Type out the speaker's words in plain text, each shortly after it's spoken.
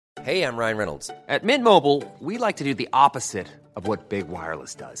Hey, I'm Ryan Reynolds. At Mint Mobile, we like to do the opposite of what Big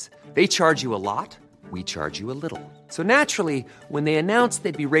Wireless does. They charge you a lot, we charge you a little. So naturally, when they announced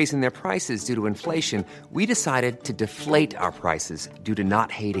they'd be raising their prices due to inflation, we decided to deflate our prices due to not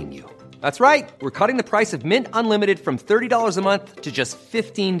hating you. That's right. We're cutting the price of Mint Unlimited from $30 a month to just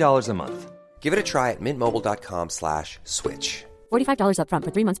 $15 a month. Give it a try at mintmobile.com/switch. $45 up front for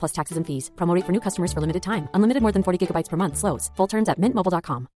 3 months plus taxes and fees. Promo rate for new customers for limited time. Unlimited more than 40 gigabytes per month. Slows full terms at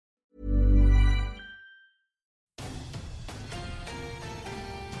mintmobile.com.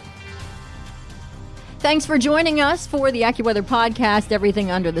 Thanks for joining us for the AccuWeather podcast, Everything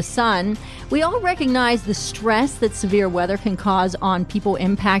Under the Sun. We all recognize the stress that severe weather can cause on people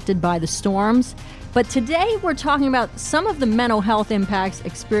impacted by the storms. But today we're talking about some of the mental health impacts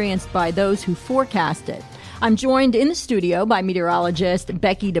experienced by those who forecast it. I'm joined in the studio by meteorologist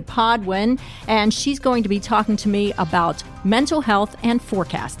Becky DePodwin, and she's going to be talking to me about mental health and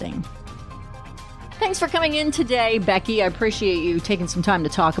forecasting. Thanks for coming in today, Becky. I appreciate you taking some time to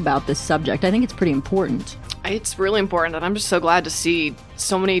talk about this subject. I think it's pretty important. It's really important, and I'm just so glad to see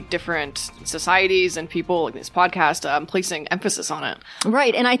so many different societies and people in this podcast placing emphasis on it.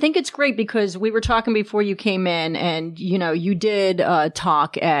 Right, and I think it's great because we were talking before you came in, and, you know, you did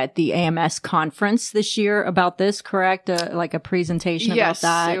talk at the AMS conference this year about this, correct? Like a presentation about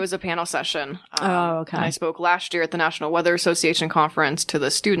that? Yes, it was a panel session. Okay. And I spoke last year at the National Weather Association conference to the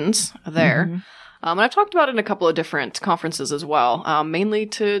students there. Mm-hmm. And I've talked about it in a couple of different conferences as well, mainly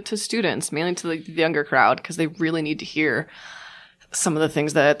to students, mainly to the younger crowd, because they really need to hear some of the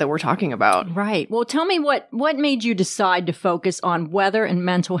things that we're talking about. Right. Well, tell me what made you decide to focus on weather and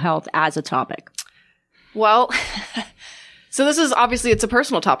mental health as a topic? Well, so this is obviously, it's a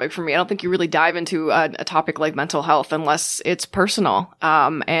personal topic for me. I don't think you really dive into a topic like mental health unless it's personal.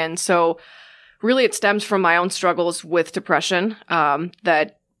 And so really it stems from my own struggles with depression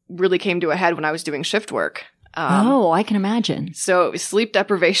that really came to a head when I was doing shift work. I can imagine. So sleep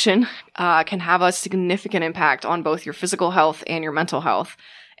deprivation can have a significant impact on both your physical health and your mental health.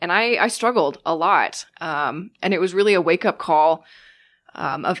 And I struggled a lot. And it was really a wake-up call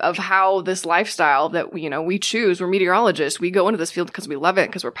of how this lifestyle that we choose. We're meteorologists. We go into this field because we love it,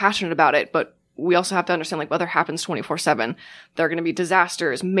 because we're passionate about it. But we also have to understand, like, weather happens 24/7. There are going to be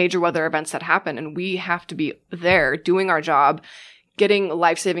disasters, major weather events that happen, and we have to be there doing our job, getting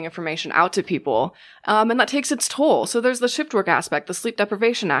life-saving information out to people. And that takes its toll. So there's the shift work aspect, the sleep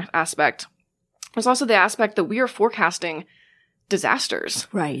deprivation aspect. There's also the aspect that we are forecasting disasters.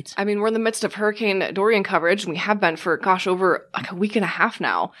 Right. I mean, we're in the midst of Hurricane Dorian coverage, and we have been for, over like a week and a half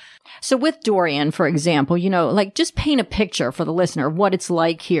now. So with Dorian, for example, just paint a picture for the listener of what it's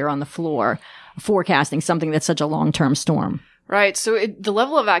like here on the floor, forecasting something that's such a long-term storm. Right. So the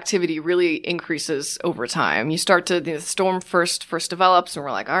level of activity really increases over time. You start to, the storm first develops, and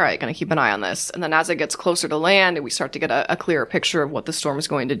we're like, all right, going to keep an eye on this. And then as it gets closer to land and we start to get a clearer picture of what the storm is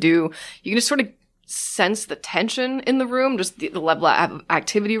going to do, you can just sort of sense the tension in the room, just the level of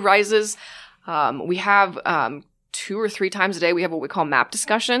activity rises. We have 2 or 3 times a day, we have what we call map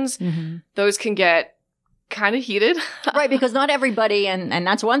discussions. Mm-hmm. Those can get kind of heated. Right, because not everybody, and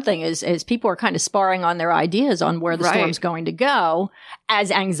that's one thing, is people are kind of sparring on their ideas on where the storm's going to go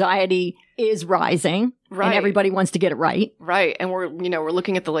as anxiety is rising. Right. And everybody wants to get it right. Right. And we're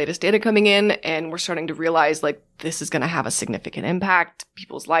looking at the latest data coming in, and we're starting to realize, like, this is going to have a significant impact.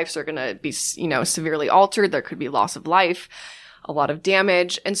 People's lives are going to be, severely altered. There could be loss of life, a lot of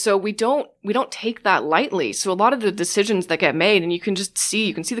damage. And so we don't take that lightly. So a lot of the decisions that get made, and you can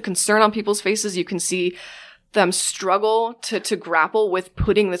see the concern on people's faces. You can see them struggle to grapple with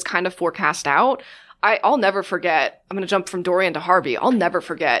putting this kind of forecast out. I'll never forget, I'm going to jump from Dorian to Harvey. I'll never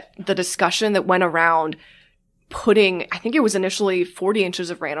forget the discussion that went around putting, I think it was initially 40 inches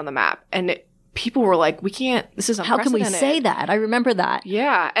of rain on the map. And people were like, we can't, this is unprecedented. How can we say that? I remember that.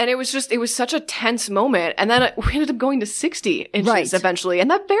 Yeah. And it was such a tense moment. And then we ended up going to 60 inches eventually.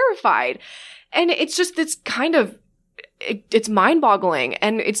 And that verified. And it's mind-boggling.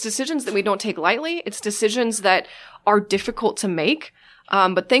 And it's decisions that we don't take lightly. It's decisions that are difficult to make.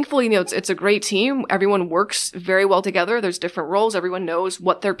 But thankfully, it's a great team. Everyone works very well together. There's different roles. Everyone knows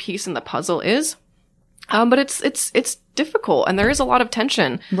what their piece in the puzzle is. But it's difficult, and there is a lot of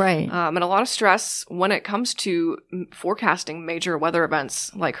tension. Right. And a lot of stress when it comes to forecasting major weather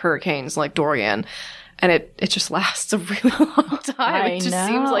events like hurricanes, like Dorian. And it just lasts a really long time. It just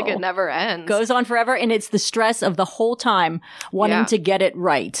seems like it never ends. Goes on forever. And it's the stress of the whole time wanting to get it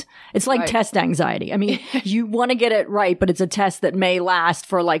right. It's like test anxiety. I mean, you want to get it right, but it's a test that may last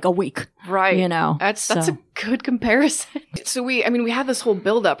for like a week. Right. That's a good comparison. So we have this whole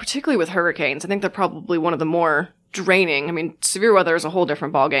buildup, particularly with hurricanes. I think they're probably one of the more draining. I mean, severe weather is a whole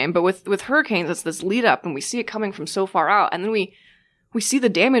different ballgame, but with hurricanes, it's this lead up and we see it coming from so far out. And then we see the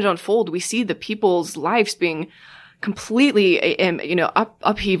damage unfold. We see the people's lives being completely,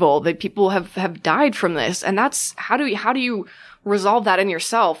 upheaval, that people have died from this. And that's, how do you resolve that in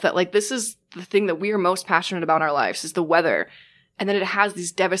yourself? That like, this is the thing that we are most passionate about in our lives, is the weather. And then it has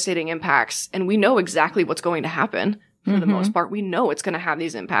these devastating impacts. And we know exactly what's going to happen for the most part. We know it's going to have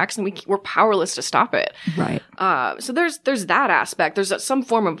these impacts and we're powerless to stop it. Right. So there's that aspect. There's some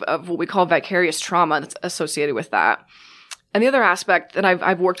form of what we call vicarious trauma that's associated with that. And the other aspect that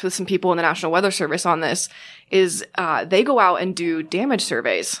I've worked with some people in the National Weather Service on this is they go out and do damage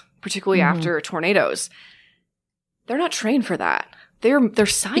surveys, particularly after tornadoes. They're not trained for that. They're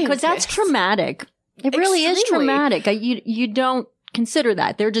scientists. Because that's traumatic. It really is traumatic. You don't consider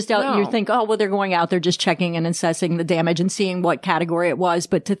that. They're just out, you think, oh, well, they're going out, they're just checking and assessing the damage and seeing what category it was.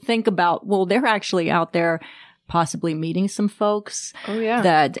 But to think about, well, they're actually out there possibly meeting some folks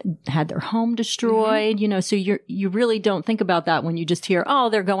that had their home destroyed, so you really don't think about that when you just hear, oh,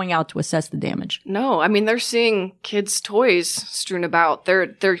 they're going out to assess the damage. No, I mean, they're seeing kids' toys strewn about.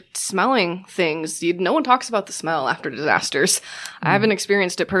 They're smelling things. No one talks about the smell after disasters. I haven't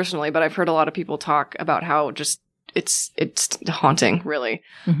experienced it personally, but I've heard a lot of people talk about how just it's haunting, really.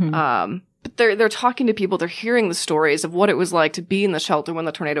 But they're talking to people. They're hearing the stories of what it was like to be in the shelter when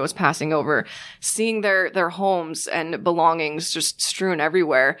the tornado was passing over, seeing their homes and belongings just strewn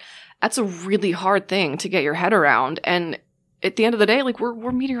everywhere. That's a really hard thing to get your head around. And at the end of the day, like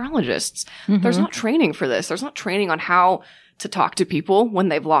we're meteorologists. There's not training for this. There's not training on how to talk to people when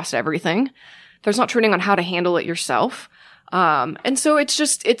they've lost everything. There's not training on how to handle it yourself. And so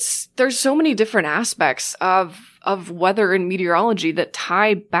there's so many different aspects of weather and meteorology that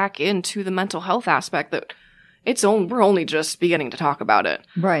tie back into the mental health aspect that we're only just beginning to talk about it.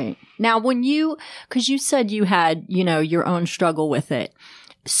 Right. Now, because you said you had, your own struggle with it.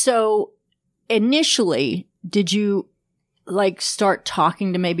 So initially, did you start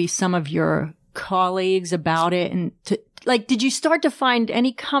talking to maybe some of your colleagues about it and did you start to find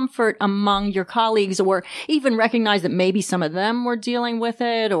any comfort among your colleagues or even recognize that maybe some of them were dealing with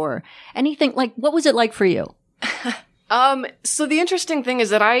it or anything? What was it like for you? So the interesting thing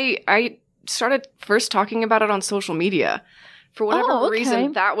is that I started first talking about it on social media. For whatever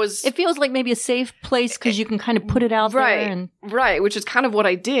reason, that was... It feels like maybe a safe place because you can kind of put it out there. Right, which is kind of what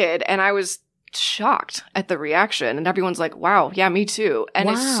I did. And I was shocked at the reaction. And everyone's like, wow, yeah, me too. And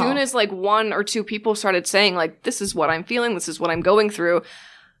as soon as one or two people started saying this is what I'm feeling, this is what I'm going through,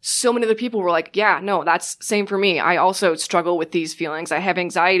 so many other people were like, yeah, no, that's same for me. I also struggle with these feelings. I have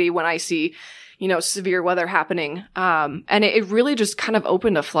anxiety when I see severe weather happening. And it really just kind of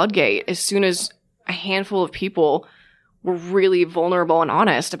opened a floodgate as soon as a handful of people were really vulnerable and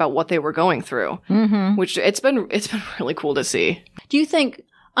honest about what they were going through, which it's been really cool to see. Do you think,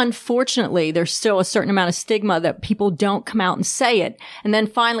 unfortunately, there's still a certain amount of stigma that people don't come out and say it? And then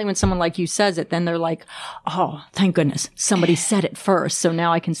finally, when someone like you says it, then they're like, oh, thank goodness somebody said it first. So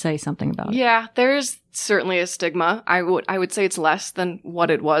now I can say something about it. Yeah, there's certainly a stigma. I would say it's less than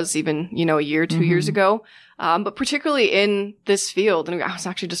what it was even, a year, 2 years ago. But particularly in this field, and I was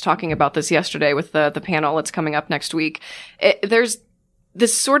actually just talking about this yesterday with the panel that's coming up next week. There's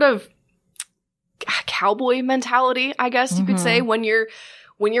this sort of cowboy mentality, I guess you could say, when you're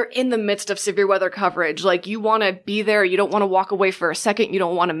in the midst of severe weather coverage. You want to be there. You don't want to walk away for a second. You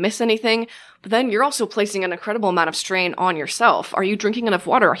don't want to miss anything. But then you're also placing an incredible amount of strain on yourself. Are you drinking enough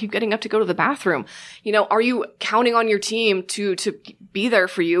water? Are you getting up to go to the bathroom? Are you counting on your team to be there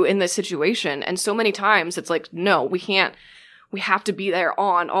for you in this situation? And so many times it's no, we can't. We have to be there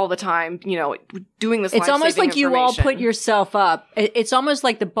on all the time, doing this. It's almost like you all put yourself up. It's almost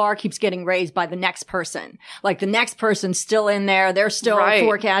like the bar keeps getting raised by the next person. The next person's still in there. They're still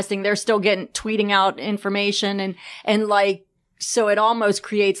forecasting. They're still tweeting out information. And so it almost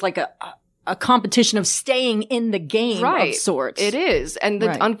creates a competition of staying in the game of sorts. It is. And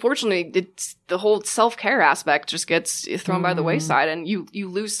unfortunately, it's the whole self-care aspect just gets thrown by the wayside. And you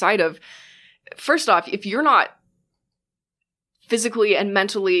lose sight of, first off, if you're not physically and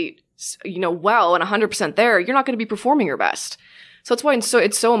mentally, well and 100% there, you're not going to be performing your best. So that's why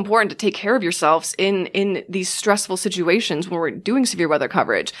it's so important to take care of yourselves in these stressful situations when we're doing severe weather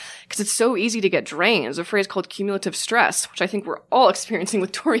coverage, because it's so easy to get drained. There's a phrase called cumulative stress, which I think we're all experiencing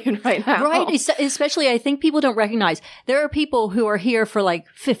with Dorian right now. Right. Especially, I think people don't recognize there are people who are here for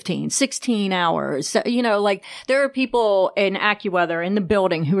 15, 16 hours. There are people in AccuWeather in the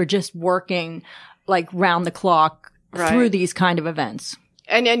building who are just working round the clock through these kind of events.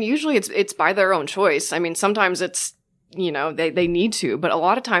 And usually it's by their own choice. I mean, sometimes it's, they need to, but a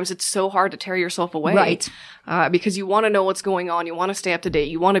lot of times it's so hard to tear yourself away. Right. Because you want to know what's going on. You want to stay up to date.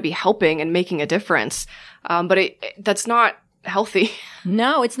 You want to be helping and making a difference. But that's not healthy.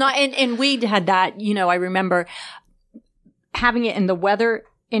 No, it's not. And we had that, I remember having it in the weather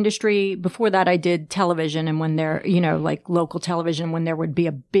industry. Before that, I did television, and when there, like local television, when there would be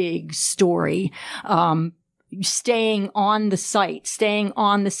a big story, staying on the site, staying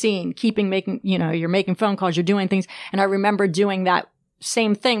on the scene, you're making phone calls, you're doing things. And I remember doing that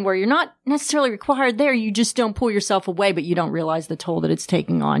same thing where you're not necessarily required there. You just don't pull yourself away, but you don't realize the toll that it's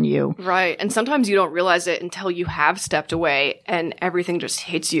taking on you. Right. And sometimes you don't realize it until you have stepped away and everything just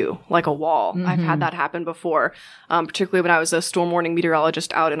hits you like a wall. Mm-hmm. I've had that happen before, particularly when I was a storm warning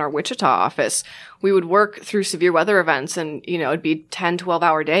meteorologist out in our Wichita office. We would work through severe weather events and, it'd be 10,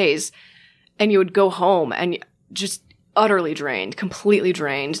 12-hour days. And you would go home and just utterly drained, completely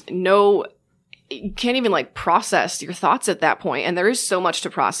drained. You can't even process your thoughts at that point. And there is so much to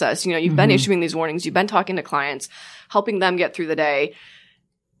process. You've been issuing these warnings. You've been talking to clients, helping them get through the day.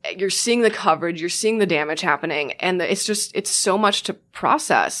 You're seeing the coverage. You're seeing the damage happening. And it's so much to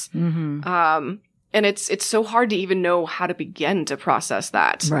process. Mm-hmm. And it's so hard to even know how to begin to process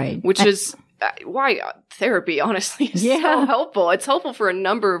that. Right. Which is why therapy, honestly, is so helpful. It's helpful for a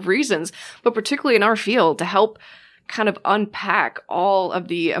number of reasons, but particularly in our field to help kind of unpack all of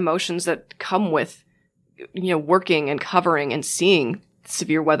the emotions that come with, working and covering and seeing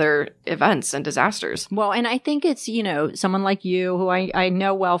severe weather events and disasters. Well, and I think it's, someone like you who I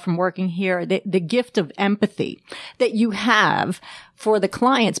know well from working here, the gift of empathy that you have for the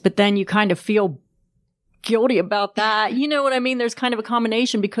clients, but then you kind of feel guilty about that. You know what I mean? There's kind of a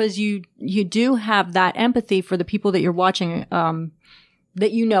combination because you do have that empathy for the people that you're watching,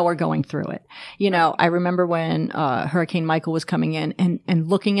 that are going through it. I remember when Hurricane Michael was coming in and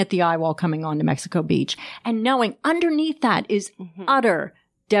looking at the eye wall coming onto Mexico Beach and knowing underneath that is utter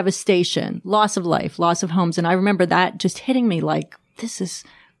devastation, loss of life, loss of homes. And I remember that just hitting me like, this is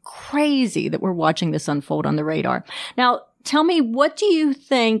crazy that we're watching this unfold on the radar. Now, tell me, what do you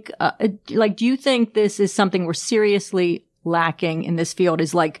think, do you think this is something we're seriously lacking in this field,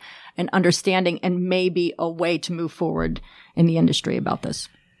 is like an understanding and maybe a way to move forward in the industry about this?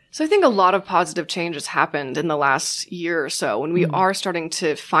 So I think a lot of positive change has happened in the last year or so when we are starting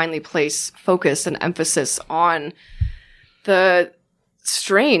to finally place focus and emphasis on the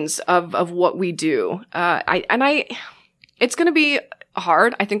strains of what we do. It's going to be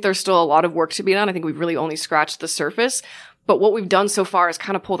hard. I think there's still a lot of work to be done. I think we've really only scratched the surface. But what we've done so far is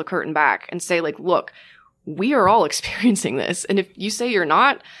kind of pull the curtain back and say, look, we are all experiencing this. And if you say you're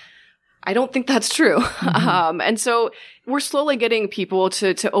not, I don't think that's true. Mm-hmm. And so we're slowly getting people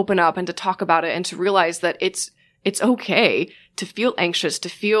to open up and to talk about it and to realize that it's okay to feel anxious, to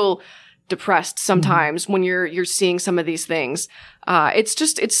feel depressed sometimes when you're seeing some of these things. We're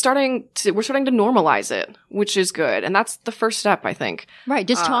starting to normalize it, which is good. And that's the first step, I think. Right.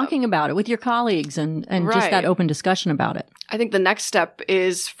 Just talking about it with your colleagues and right. Just that open discussion about it. I think the next step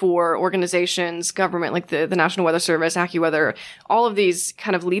is for organizations, government, like the National Weather Service, AccuWeather, all of these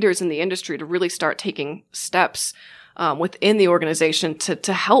kind of leaders in the industry to really start taking steps within the organization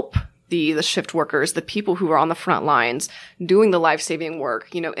to help the shift workers, the people who are on the front lines doing the life-saving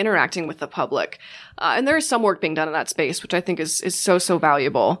work, interacting with the public. And there is some work being done in that space, which I think is so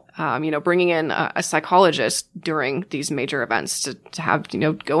valuable. Bringing in a psychologist during these major events to have,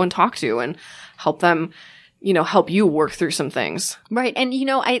 go and talk to and help them, help you work through some things. Right. And,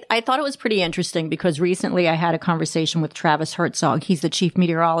 I thought it was pretty interesting because recently I had a conversation with Travis Herzog. He's the chief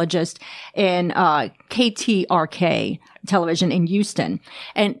meteorologist in KTRK television in Houston.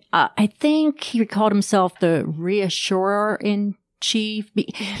 And I think he called himself the reassurer in chief.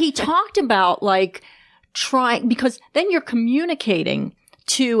 He talked about trying, because then you're communicating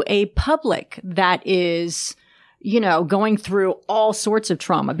to a public that is, going through all sorts of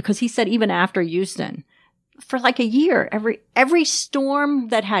trauma, because he said even after Houston, for a year, every storm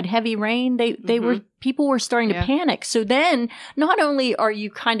that had heavy rain, people were starting to panic. So then not only are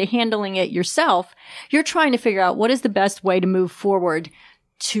you kind of handling it yourself, you're trying to figure out what is the best way to move forward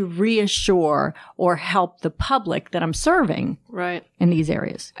to reassure or help the public that I'm serving right in these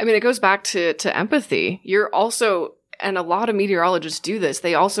areas. I mean, it goes back to empathy. You're also, and a lot of meteorologists do this,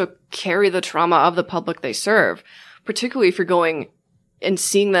 they also carry the trauma of the public they serve, particularly if you're going and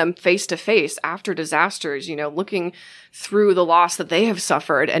seeing them face to face after disasters, looking through the loss that they have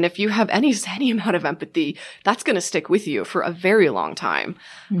suffered. And if you have any amount of empathy, that's going to stick with you for a very long time.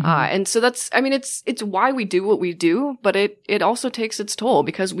 And so it's why we do what we do, but it also takes its toll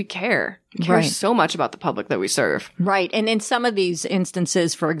because we care so much about the public that we serve. Right. And in some of these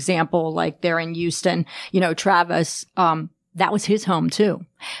instances, for example, like there in Houston, Travis, that was his home too.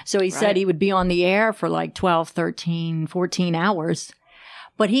 So he said he would be on the air for like 12, 13, 14 hours.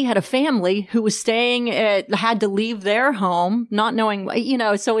 But he had a family who was had to leave their home, not knowing,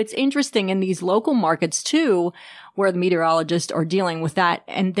 so it's interesting in these local markets too, where the meteorologists are dealing with that.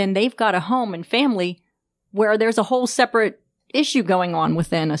 And then they've got a home and family where there's a whole separate issue going on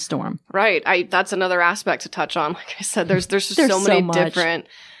within a storm. Right. That's another aspect to touch on. Like I said, there's just so many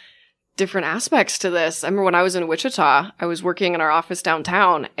different aspects to this. I remember when I was in Wichita, I was working in our office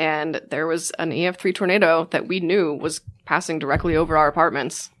downtown, and there was an EF3 tornado that we knew was passing directly over our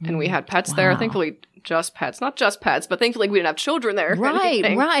apartments. And we had pets there. Thankfully, just pets. Not just pets, but thankfully we didn't have children there. Right.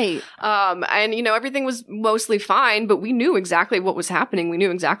 And, everything was mostly fine, but we knew exactly what was happening. We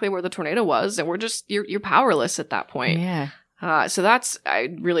knew exactly where the tornado was, and you're powerless at that point. Yeah. So that's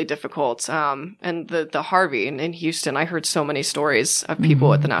really difficult. And the Harvey in Houston, I heard so many stories of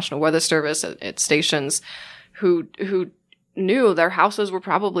people at the National Weather Service, at stations, who knew their houses were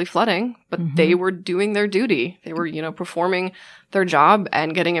probably flooding, but they were doing their duty. They were, performing their job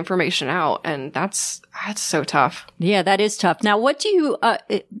and getting information out. And that's so tough. Yeah, that is tough. Now, what do you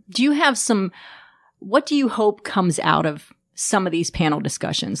hope comes out of some of these panel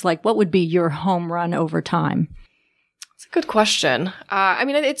discussions? Like, what would be your home run over time? Good question.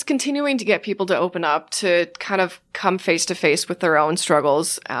 It's continuing to get people to open up, to kind of come face to face with their own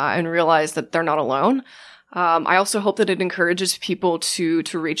struggles and realize that they're not alone. I also hope that it encourages people to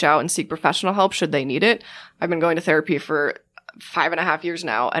reach out and seek professional help should they need it. I've been going to therapy for 5.5 years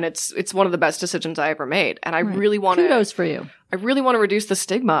now, and it's one of the best decisions I ever made. And I really want to— Kudos for you. I really want to reduce the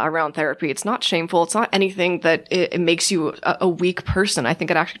stigma around therapy. It's not shameful. It's not anything that it makes you a weak person. I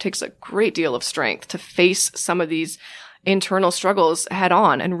think it actually takes a great deal of strength to face some of these internal struggles head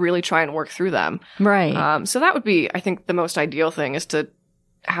on and really try and work through them. Right. So that would be, I think, the most ideal thing, is to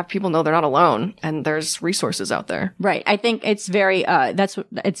have people know they're not alone and there's resources out there. Right. I think it's very,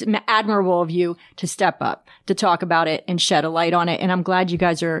 it's admirable of you to step up, to talk about it and shed a light on it. And I'm glad you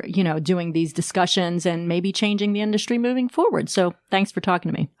guys are, doing these discussions and maybe changing the industry moving forward. So thanks for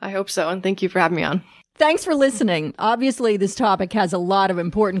talking to me. I hope so. And thank you for having me on. Thanks for listening. Obviously, this topic has a lot of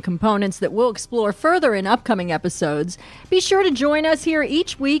important components that we'll explore further in upcoming episodes. Be sure to join us here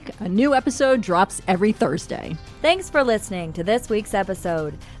each week. A new episode drops every Thursday. Thanks for listening to this week's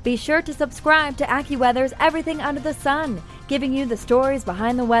episode. Be sure to subscribe to AccuWeather's Everything Under the Sun, giving you the stories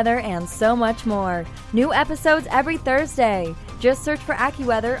behind the weather and so much more. New episodes every Thursday. Just search for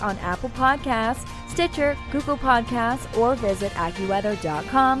AccuWeather on Apple Podcasts, Stitcher, Google Podcasts, or visit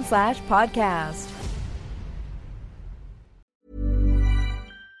AccuWeather.com/podcast.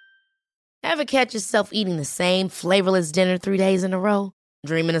 Ever catch yourself eating the same flavorless dinner 3 days in a row?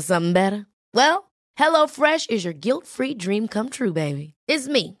 Dreaming of something better? Well, HelloFresh is your guilt-free dream come true, baby. It's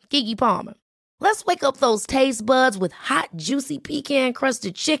me, Keke Palmer. Let's wake up those taste buds with hot, juicy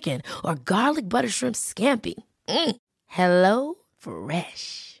pecan-crusted chicken or garlic butter shrimp scampi.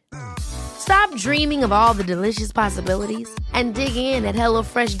 HelloFresh. Stop dreaming of all the delicious possibilities and dig in at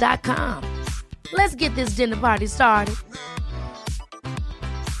HelloFresh.com. Let's get this dinner party started.